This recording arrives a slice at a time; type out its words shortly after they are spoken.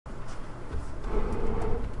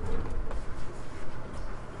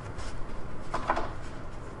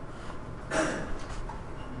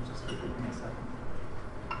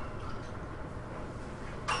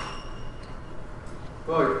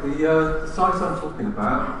the site I'm talking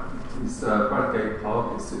about is Bradgate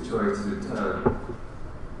Park. It's situated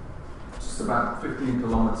just about 15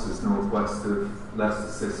 kilometres northwest of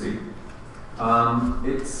Leicester City.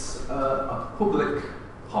 It's a public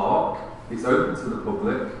park. It's open to the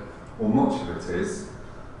public, or much of it is.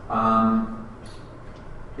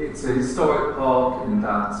 It's a historic park in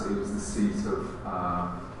that it was the seat of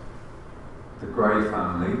the Gray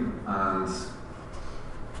family, and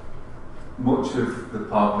much of the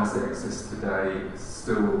park as it exists today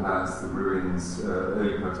still has the ruins,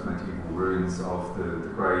 early post-medieval ruins of the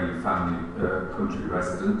Gray family country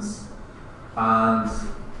residence. And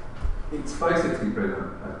it's basically been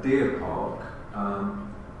a deer park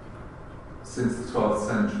since the 12th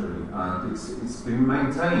century, and it's been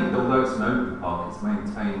maintained, although it's an open park, it's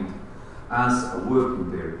maintained as a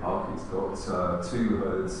working deer park. It's got two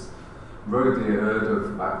herds, roe deer herd of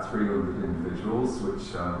about 300 individuals,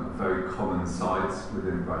 which are very common sights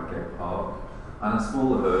within Bradgate Park, and a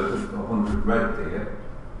smaller herd of 100 red deer,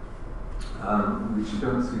 which you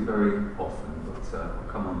don't see very often, but I'll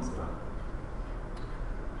come on to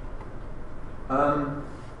that.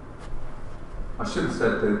 I should have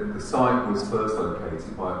said that the site was first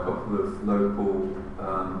located by a couple of local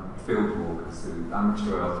field walkers,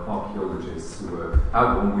 amateur archaeologists, who were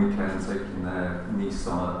out one weekend taking their niece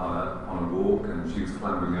on a walk, and she was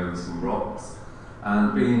clambering over some rocks.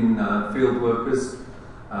 And being field workers,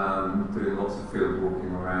 doing lots of field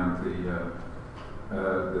walking around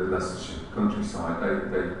the Leicestershire countryside,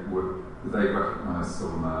 they recognised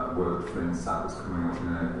some work flints that was coming up in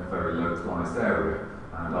a very localised area.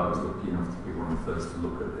 And I was lucky enough to be one of the first to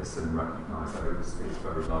look at this and recognise that it's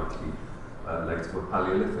very likely late to a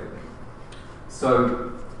Paleolithic.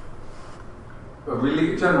 So, a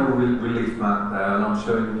general relief map there, and I'm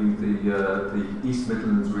showing you the East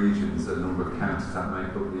Midlands regions, a number of counties that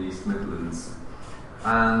make up the East Midlands.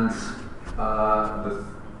 And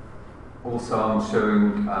also I'm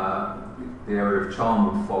showing the area of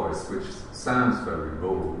Charnwood Forest, which sounds very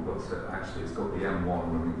rural, but actually it's got the M1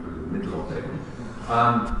 running through the middle of it.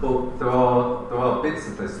 But there are bits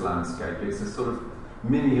of this landscape. It's a sort of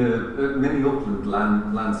mini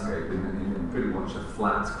upland landscape in pretty much a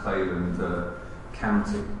flat clayland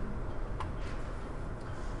county.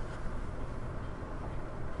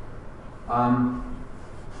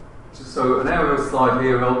 So an aerial slide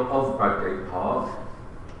here of Bradgate Park,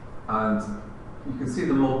 and you can see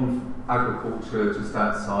the modern agriculture just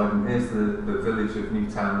outside, and here's the village of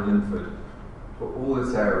Newtown Linford. But all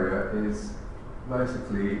this area is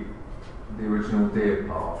basically the original deer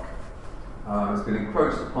park. It's been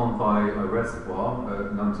encroached upon by a reservoir, a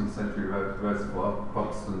 19th century reservoir,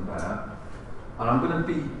 Croxton there. And I'm going to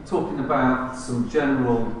be talking about some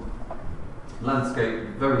general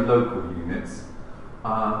landscape, very local units.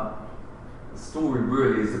 The story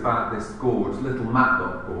really is about this gorge, Little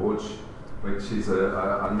Matlock Gorge, which is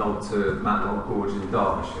a nod to Matlock Gorge in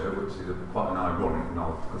Derbyshire, which is quite an ironic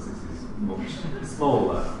nod because this is much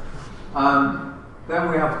smaller.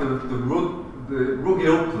 Then we have the rugged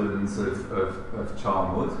uplands of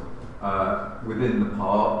Charnwood within the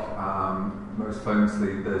park. Most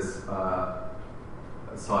famously, there's a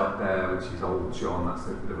site there which is Old John. That's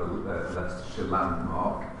a bit of a Leicestershire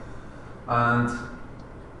landmark. And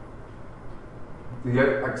the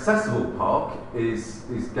accessible park is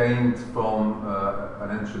gained from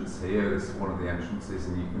an entrance here. This is one of the entrances,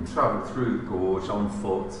 and you can travel through the gorge on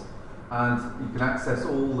foot, and you can access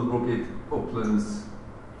all the rugged uplands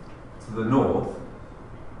to the north.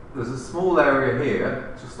 There's a small area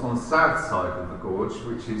here, just on the south side of the gorge,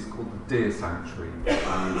 which is called the Deer Sanctuary,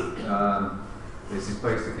 and this is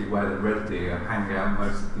basically where the red deer hang out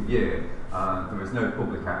most of the year. There is no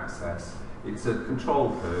public access. It's a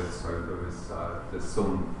controlled herd, so there's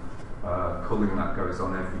some culling that goes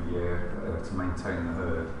on every year to maintain the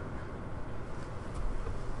herd.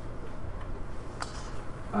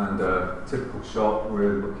 And a typical shot,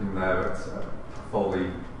 we're looking there at a folly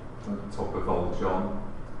at the top of Old John.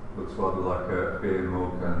 Looks rather like a beer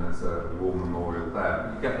mug, and there's a war memorial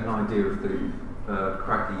there. You get an idea of the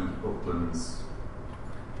craggy uplands.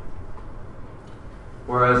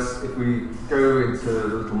 Whereas if we go into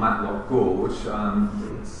Little Matlock Gorge,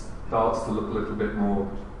 it starts to look a little bit more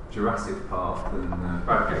Jurassic Park than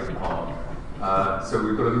Bradgate Park. So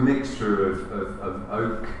we've got a mixture of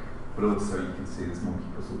oak, but also you can see there's monkey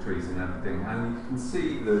puzzle trees and everything. And you can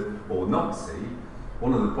see, or not see,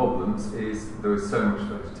 one of the problems is there is so much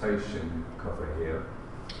vegetation cover here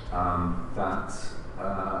that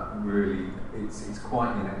really it's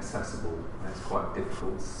quite inaccessible. It's quite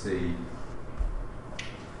difficult to see.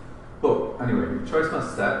 But anyway, we trace my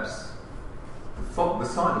steps, The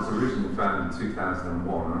site was originally found in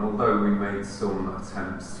 2001, and although we made some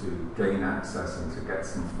attempts to gain access and to get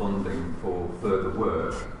some funding for further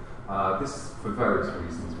work, this, for various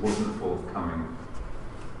reasons, wasn't forthcoming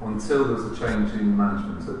until there was a change in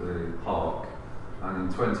management at the park. And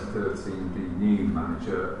in 2013, the new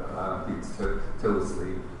manager, Peter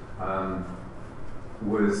Tilsley,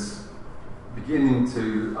 was beginning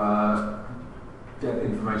to get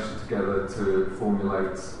information together to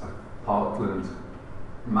formulate a parkland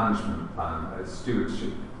management plan, a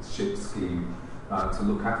stewardship scheme to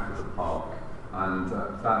look after the park, and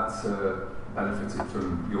that benefited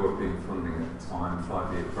from European funding at the time,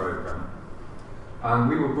 5-year programme. And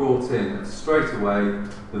we were brought in straight away,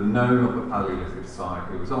 the known Upper Paleolithic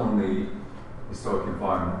site. It was on the Historic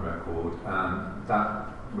Environment Record, and that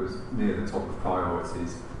was near the top of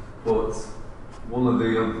priorities. But one of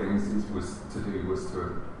the other things was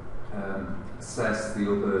to assess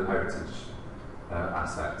the other heritage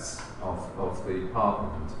assets of the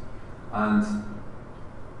parkland. And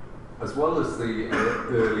as well as the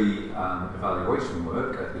early evaluation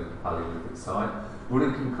work at the Paleolithic site,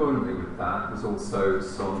 running concurrently with that was also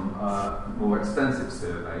some more extensive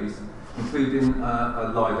surveys, including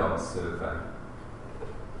a LiDAR survey.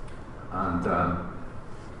 And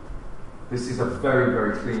this is a very,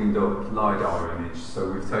 very cleaned up LiDAR image,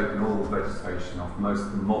 so we've taken all the vegetation off, most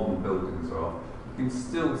of the modern buildings are off. You can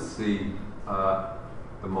still see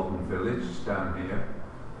the modern village down here,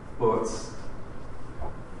 but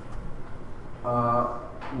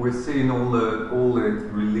we're seeing all the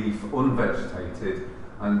relief unvegetated,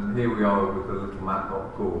 and here we are with the little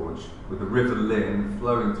Matlock Gorge, with the River Lynn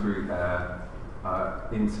flowing through there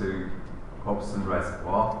into Hobson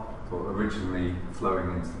Reservoir, but originally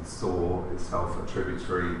flowing into the Soar itself, a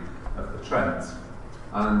tributary of the Trent.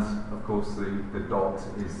 And of course the dot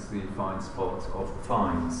is the find spot of the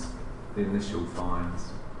finds, the initial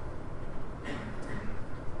finds.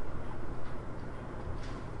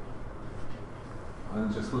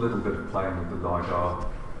 And just a little bit of playing with the LiDAR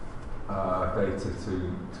data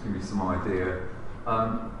to give you some idea.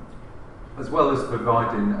 As well as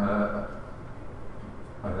providing a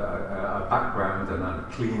background and a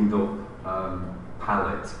cleaned up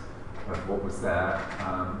palette of what was there,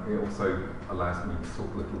 it also allows me to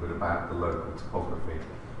talk a little bit about the local topography.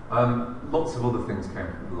 Lots of other things came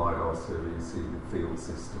from the LiDAR survey. You see the field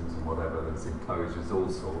systems and whatever, there's enclosures, all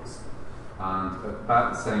sorts. And at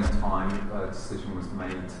about the same time, a decision was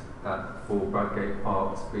made that for Bradgate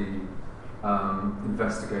Park to be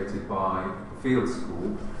investigated by the field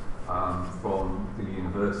school from the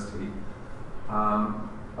university.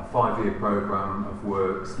 A 5-year programme of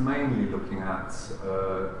works, mainly looking at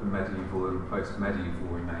the medieval and post-medieval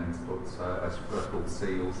remains, but as we'll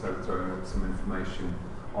see, also throwing up some information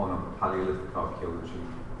on Paleolithic archaeology.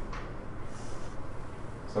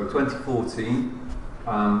 So 2014,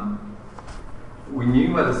 we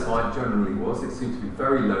knew where the site generally was. It seemed to be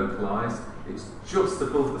very localised. It's just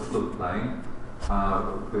above the floodplain.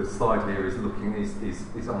 The slide here is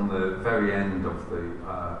on the very end of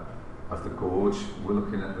the gorge. We're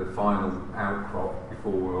looking at the final outcrop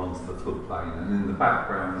before we're onto the floodplain, and in the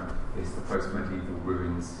background is the post-medieval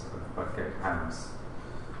ruins of Bradgate House.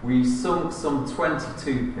 We sunk some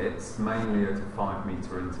 22 pits, mainly at a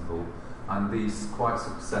 5-metre interval, and these quite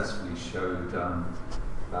successfully showed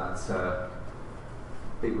that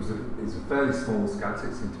it was a fairly small scatter.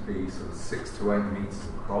 It seemed to be sort of 6 to 8 metres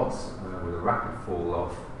across, with a rapid fall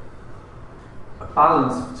off. A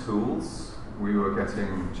balance of tools. We were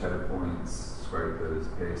getting cheddar points, scrapers,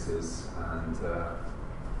 piercers, and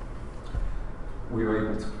we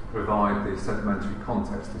were able to provide the sedimentary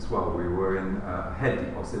context as well. We were in a head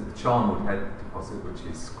deposit, the Charnwood head deposit, which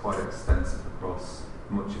is quite extensive across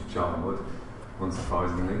much of Charnwood,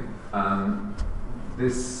 unsurprisingly.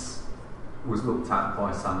 This was looked at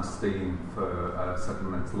by Sam Steen for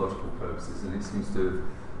sedimentological purposes, and it seems to have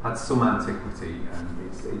had some antiquity,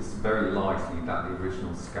 and it's very likely that the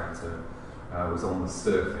original scatter was on the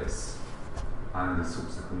surface and has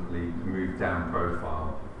subsequently moved down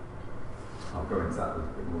profile. I'll go into that with a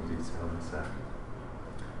bit more detail in a sec.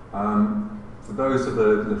 For those of the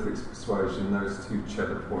lithic persuasion, those 2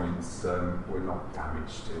 cheddar points were not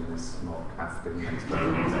damaged in this mock hafting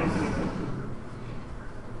experiment.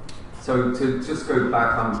 So to just go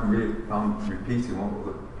back, I'm repeating what all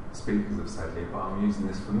the speakers have said here, but I'm using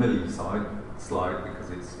this familiar slide because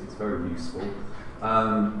it's very useful.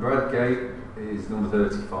 Bradgate is number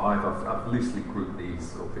 35. I've loosely grouped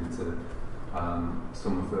these up into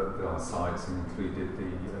some of our sites and included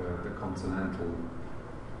the continental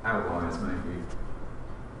outliers maybe.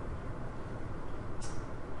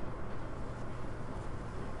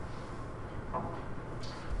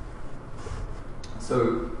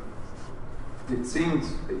 So it seemed,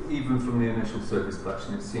 even from the initial surface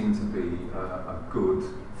collection, it seemed to be a good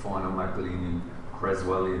final Magdalenian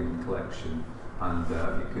Creswellian collection, and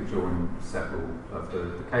it could join several of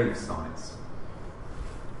the cave sites.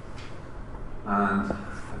 And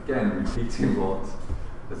again, repeating what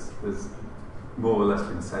has more or less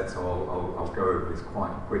been said, so I'll go over this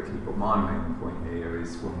quite quickly, but my main point here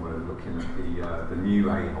is when we're looking at the new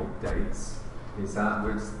AHOP dates, is that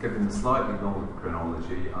we're given a slightly longer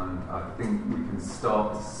chronology, and I think we can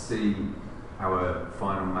start to see our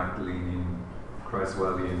final Magdalenian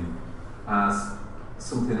Creswellian as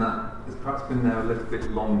something that has perhaps been there a little bit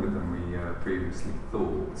longer than we previously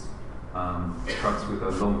thought. Perhaps with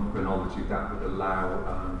a long chronology that would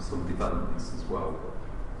allow some developments as well.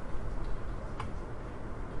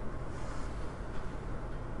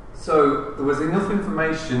 So there was enough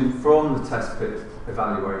information from the test pit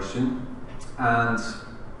evaluation, and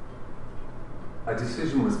a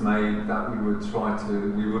decision was made that we would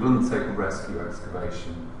undertake a rescue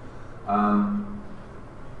excavation. From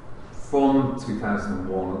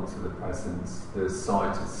 2001 up to the present, the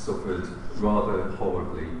site has suffered rather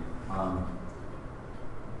horribly.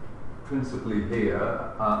 Principally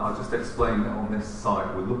here, I'll just explain that on this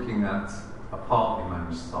site we're looking at a partly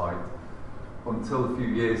managed site. Until a few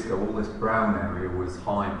years ago, all this brown area was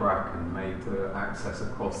high bracken, made access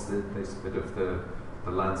across this bit of the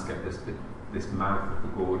landscape, this mouth of the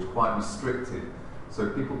gorge, quite restricted.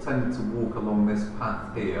 So people tended to walk along this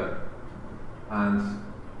path here, and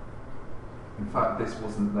in fact this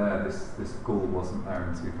wasn't there, this gull wasn't there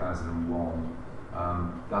in 2001.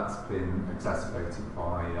 That's been exacerbated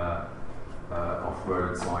by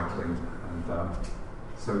off-road cycling, and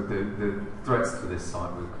so the threats to this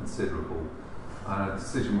site were considerable. And a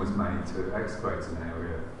decision was made to excavate an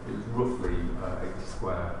area. It was roughly 80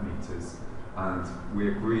 square metres, and we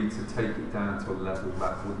agreed to take it down to a level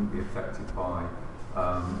that wouldn't be affected by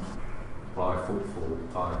footfall,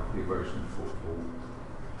 by the erosion of footfall.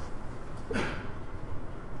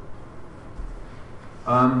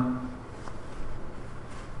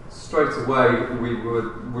 Straight away, we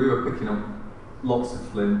were picking up lots of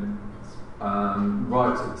flint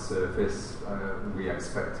right at the surface. We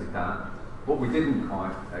expected that. What we didn't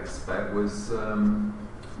quite expect was the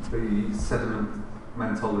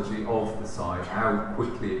sedimentology of the site, how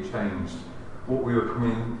quickly it changed. What we were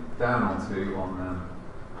coming down onto on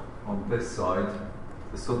this side,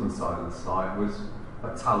 the southern side of the site, was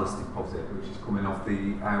a talus deposit which is coming off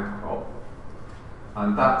the outcrop,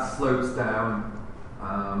 and that slopes down,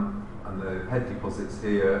 and the head deposits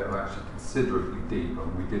here are actually considerably deeper,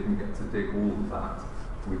 and we didn't get to dig all of that.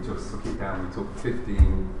 We just took it down. We took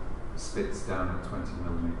 15 spits down at 20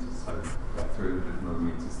 millimetres, so 300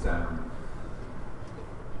 millimetres down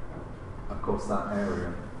across that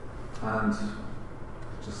area. And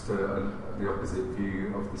just the opposite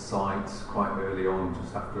view of the site quite early on,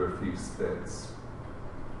 just after a few spits.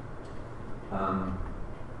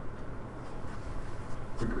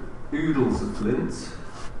 Oodles of flint.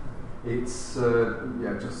 It's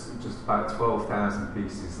just about 12,000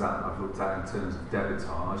 pieces that I've looked at in terms of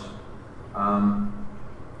debitage.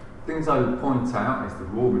 Things I would point out is the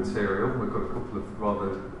raw material. We've got a couple of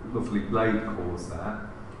rather lovely blade cores there.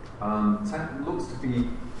 Looks to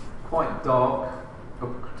be quite dark,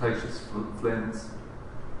 Upper Cretaceous flint.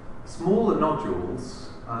 Smaller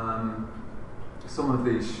nodules. Some of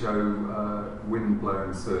these show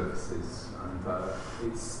wind-blown surfaces, and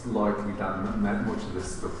it's likely that much of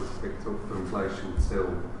this stuff was picked up from glacial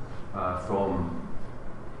till from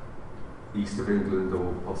east of England,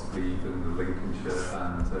 or possibly even the Lincolnshire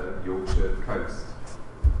and Yorkshire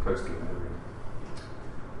coastal area.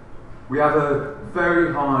 We have a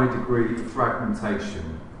very high degree of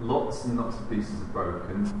fragmentation, lots and lots of pieces are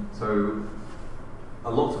broken, so a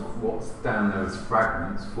lot of what's down there is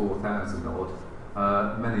fragments, 4,000 odd,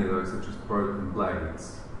 many of those are just broken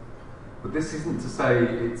blades. But this isn't to say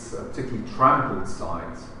it's a particularly trampled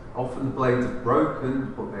site. Often the blades are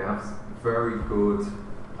broken, but they have very good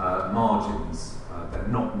margins. They're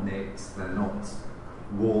not nicked, they're not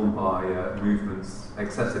worn by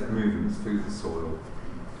excessive movements through the soil.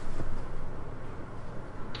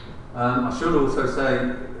 I should also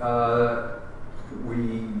say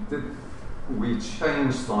we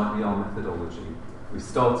changed slightly our methodology. We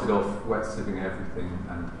started off wet sieving everything,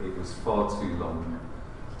 and it was far too long.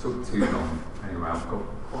 Took too long. Anyway, I've got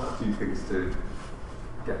quite a few things to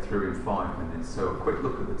get through in 5 minutes. So a quick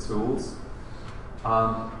look at the tools.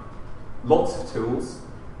 Lots of tools,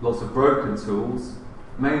 lots of broken tools,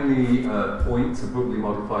 mainly points, abruptly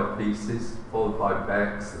modified pieces, followed by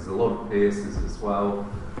becks. There's a lot of pierces as well,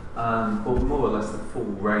 but more or less the full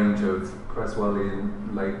range of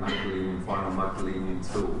Creswellian, late Magdalenian, final Magdalenian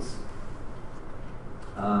tools.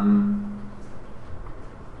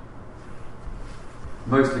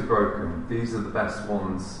 Mostly broken. These are the best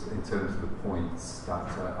ones in terms of the points that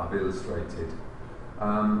I've illustrated.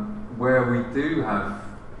 Where we do have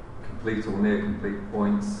complete or near complete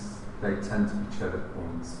points, they tend to be cheddar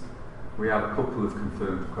points. We have a couple of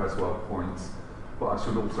confirmed Creswell points, but I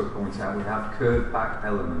should also point out we have curved back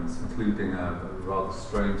elements, including a rather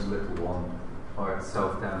strange little one by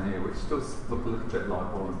itself down here, which does look a little bit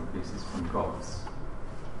like one of the pieces from Goffs.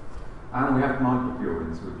 And we have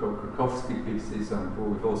microburins. We've got Krakowski pieces, and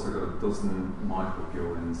we've also got a dozen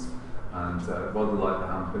microburins. And rather like the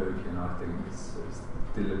Hamburgian, I think it's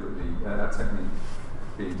deliberately a technique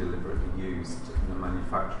being deliberately used in the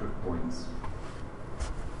manufacture of points.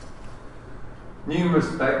 Numerous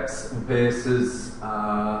becks and pierces.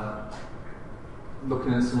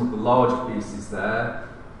 Looking at some of the larger pieces there,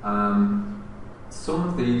 some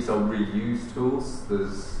of these are reused tools.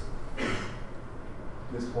 There's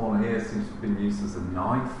this one here seems to have been used as a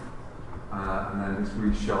knife, and then it's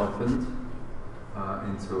resharpened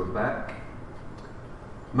into a beck.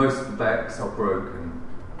 Most of the becks are broken.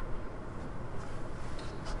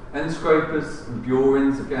 End scrapers and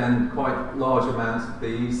burins, again, quite large amounts of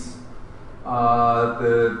these.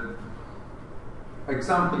 The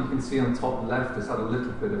example you can see on the top left has had a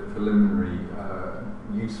little bit of preliminary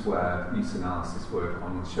use analysis work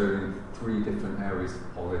on, showing 3 different areas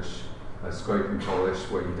of polish. Scraping polish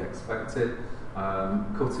where you'd expect it,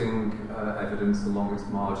 cutting evidence along its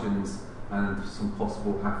margins, and some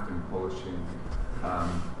possible hafting polishing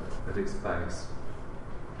at its base.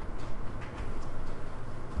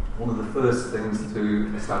 One of the first things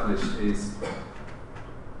to establish is,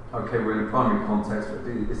 okay, we're in a primary context, but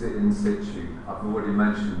is it in situ? I've already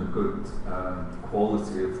mentioned the good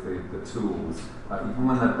quality of the tools. Even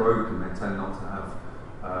when they're broken, they tend not to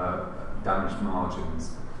have damaged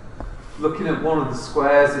margins. Looking at one of the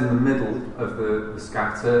squares in the middle of the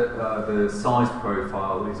scatter, the size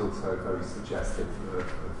profile is also very suggestive of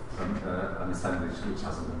an assemblage which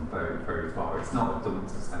hasn't gone very, very far. It's not a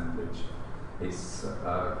dumped assemblage. It's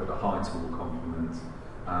got a high tool complement.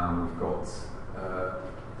 We've got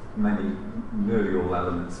many nearly all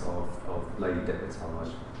elements of blade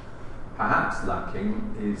debitage. Perhaps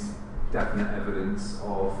lacking is definite evidence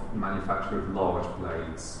of manufacture of large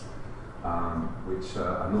blades. Which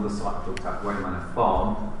another site looked at, Waymanor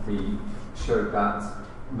Farm, he showed that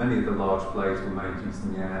many of the large blades were made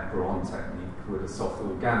using the air-per-on technique with a soft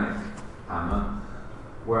organic hammer,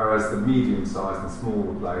 whereas the medium-sized and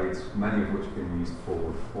smaller blades, many of which have been used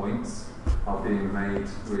for points, are being made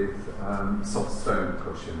with soft stone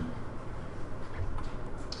cushion.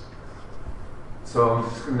 So I'm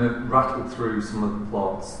just going to rattle through some of the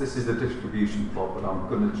plots. This is a distribution plot, but I'm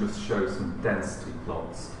going to just show some density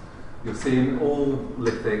plots. You'll see in all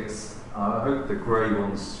lithics, I hope the grey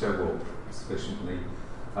ones show up sufficiently.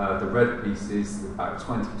 The red pieces, about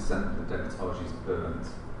 20% of the debitage is burnt.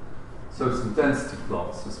 So some density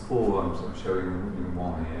plots, there's 4 I'm showing in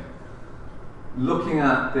one here. Looking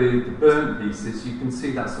at the burnt pieces, you can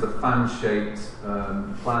see that sort of fan-shaped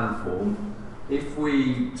plan form. If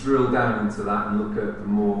we drill down into that and look at the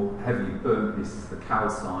more heavily burnt pieces, the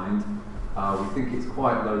calcined, we think it's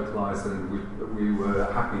quite localised, and we were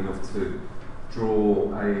happy enough to draw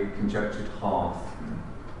a conjectured half.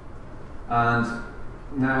 And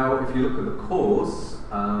now, if you look at the cores,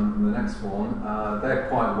 the next one, they're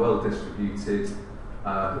quite well distributed,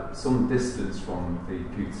 some distance from the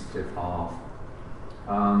putative half.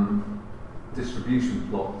 Distribution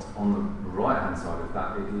plot on the right-hand side of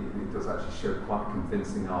that, it does actually show quite a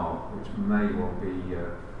convincing arc, which may well be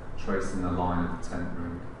tracing the line of the tent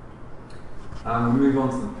ring. We'll move on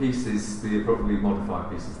to the pieces, the abruptly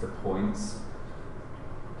modified pieces, the points.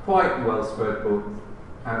 Quite well spread, but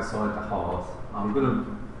outside the hearth. I'm going to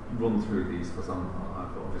run through these because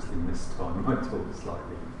I've obviously missed time in my talk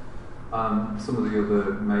slightly. Some of the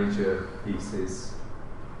other major pieces,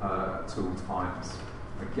 tool types.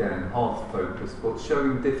 Again, hearth focus, but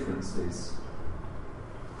showing differences.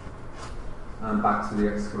 And back to the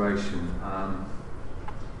excavation.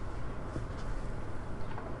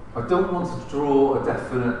 I don't want to draw a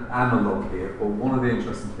definite analogue here, but one of the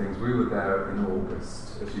interesting things, we were there in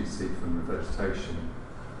August, as you see from the vegetation.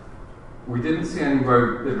 We didn't see any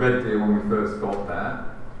red deer when we first got there,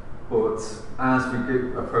 but as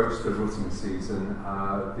we approached the rutting season,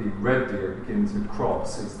 the red deer begin to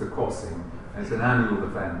cross. It's the crossing. It's an annual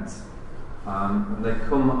event, and they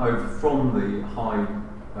come over from the high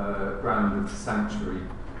ground of the sanctuary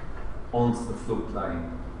onto the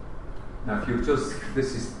floodplain. Now, if you'll just,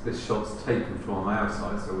 this shot's taken from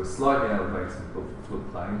outside, so we're slightly elevated above the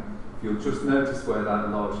floodplain. If you'll just notice where that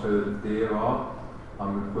large herd of deer are,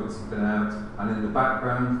 I'm going to point something out. And in the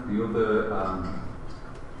background, the other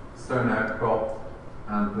stone outcrop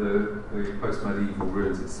and the post-medieval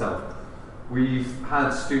ruins itself. We've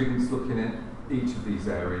had students looking at each of these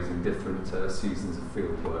areas in different seasons of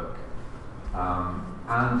field work.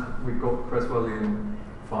 And we've got Creswellian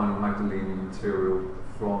final Magdalenian material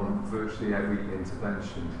from virtually every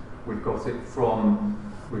intervention. We've got it from,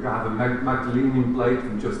 we have a Magdalenian blade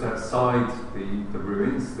from just outside the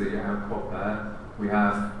ruins, the outcrop there. We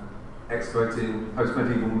have excavating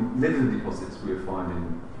post-medieval Lynden deposits we were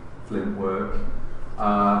finding flint work.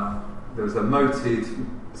 There's a moated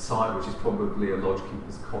site which is probably a lodge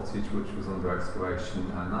keeper's cottage which was under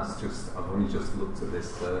excavation, and that's just, I've only just looked at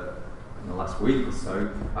this in the last week or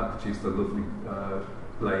so. That produced a lovely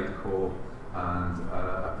blade core and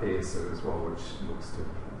a piercer as well, which looks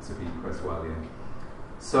to be Creswellian.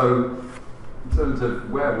 So in terms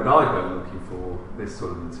of where would I go looking for this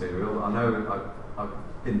sort of material, I know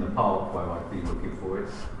in the park where I'd be looking for it,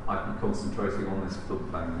 I'd be concentrating on this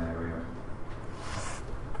floodplain area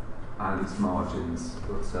and its margins,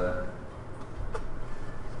 but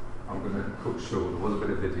I'm going to cut short. There was a bit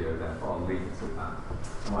of video there, but I'll leave it at that.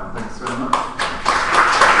 All right, thanks very much.